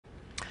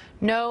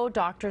No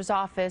doctor's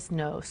office,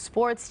 no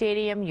sports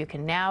stadium. You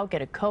can now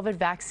get a COVID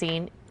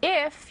vaccine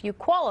if you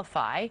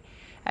qualify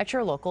at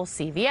your local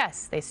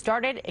CVS. They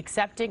started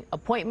accepting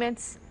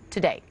appointments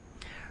today.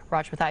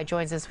 Raj Mathai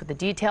joins us with the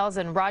details.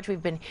 And Raj,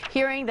 we've been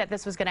hearing that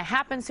this was going to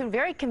happen soon.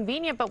 Very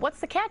convenient, but what's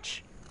the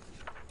catch?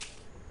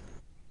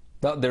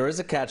 Well, there is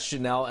a catch,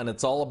 Janelle, and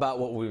it's all about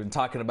what we've been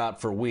talking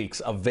about for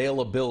weeks,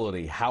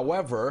 availability.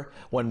 However,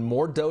 when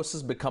more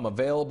doses become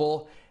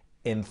available,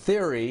 in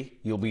theory,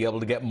 you'll be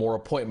able to get more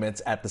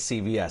appointments at the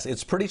CVS.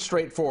 It's pretty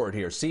straightforward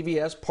here.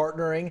 CVS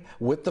partnering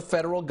with the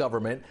federal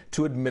government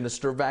to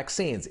administer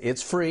vaccines.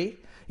 It's free.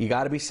 You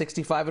got to be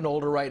 65 and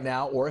older right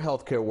now or a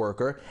healthcare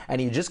worker, and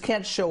you just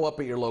can't show up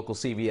at your local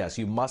CVS.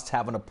 You must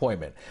have an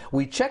appointment.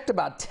 We checked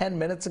about 10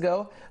 minutes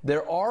ago.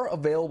 There are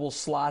available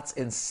slots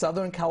in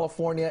Southern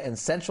California and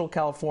Central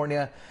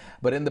California,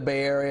 but in the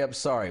Bay Area,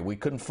 sorry, we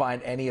couldn't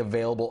find any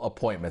available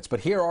appointments.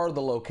 But here are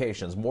the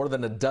locations, more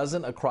than a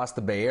dozen across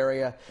the Bay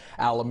Area: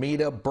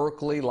 Alameda,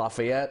 Berkeley,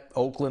 Lafayette,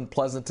 Oakland,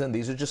 Pleasanton.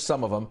 These are just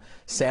some of them.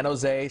 San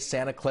Jose,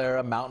 Santa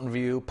Clara, Mountain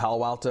View,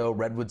 Palo Alto,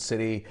 Redwood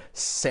City,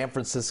 San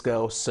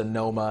Francisco,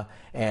 Sonoma,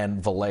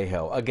 and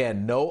Vallejo.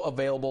 Again, no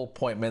available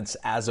appointments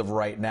as of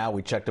right now.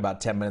 We checked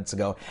about 10 minutes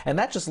ago. And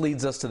that just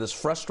leads us to this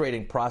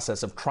frustrating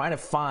process of trying to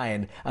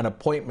find an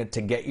appointment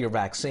to get your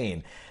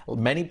vaccine.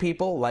 Many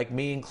people, like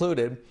me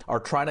included, are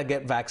trying to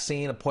get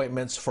vaccine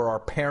appointments for our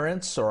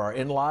parents or our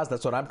in-laws.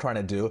 That's what I'm trying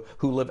to do,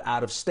 who live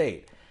out of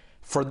state.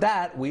 For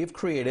that, we've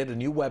created a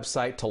new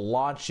website to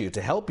launch you,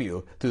 to help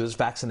you through this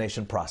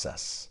vaccination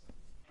process.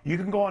 You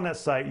can go on that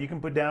site, you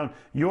can put down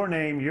your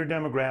name, your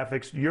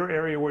demographics, your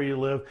area where you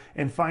live,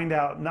 and find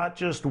out not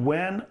just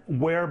when,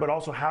 where, but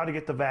also how to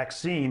get the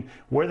vaccine,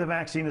 where the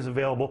vaccine is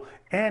available,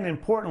 and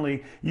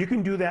importantly, you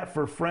can do that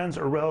for friends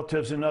or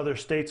relatives in other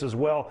states as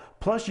well.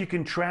 Plus, you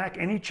can track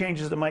any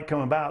changes that might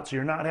come about, so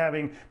you're not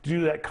having to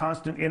do that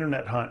constant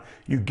internet hunt.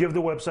 You give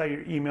the website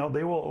your email,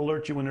 they will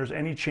alert you when there's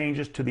any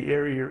changes to the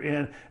area you're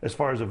in as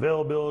far as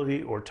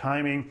availability or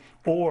timing,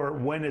 or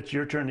when it's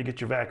your turn to get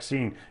your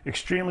vaccine.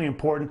 Extremely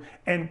important,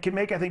 and can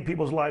make, I think,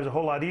 people's lives a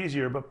whole lot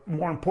easier, but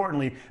more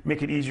importantly,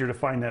 make it easier to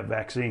find that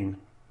vaccine.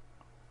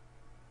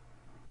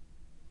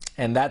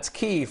 And that's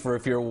key for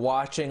if you're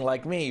watching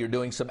like me, you're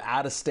doing some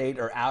out-of-state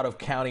or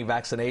out-of-county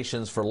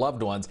vaccinations for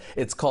loved ones.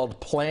 It's called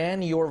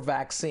Plan Your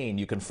Vaccine.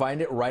 You can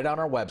find it right on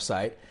our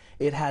website.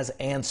 It has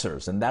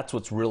answers, and that's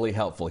what's really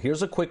helpful.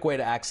 Here's a quick way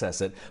to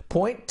access it.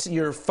 Point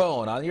your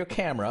phone on your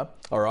camera,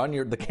 or on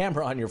the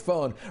camera on your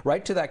phone,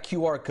 right to that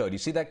QR code. You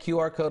see that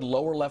QR code,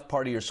 lower left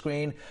part of your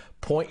screen?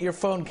 Point your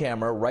phone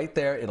camera right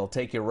there. It'll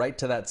take you right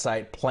to that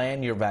site,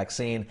 Plan Your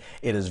Vaccine.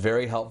 It is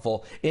very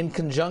helpful. In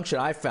conjunction,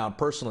 I found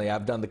personally,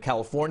 I've done the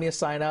California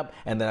sign up,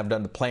 and then I've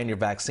done the Plan Your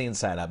Vaccine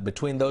sign up.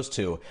 Between those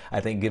two, I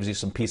think gives you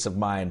some peace of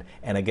mind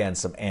and, again,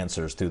 some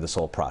answers through this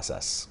whole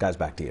process. Guys,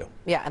 back to you.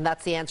 Yeah, and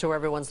that's the answer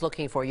everyone's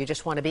looking for. You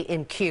just want to be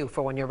in queue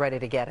for when you're ready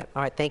to get it.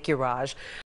 All right, thank you, Raj.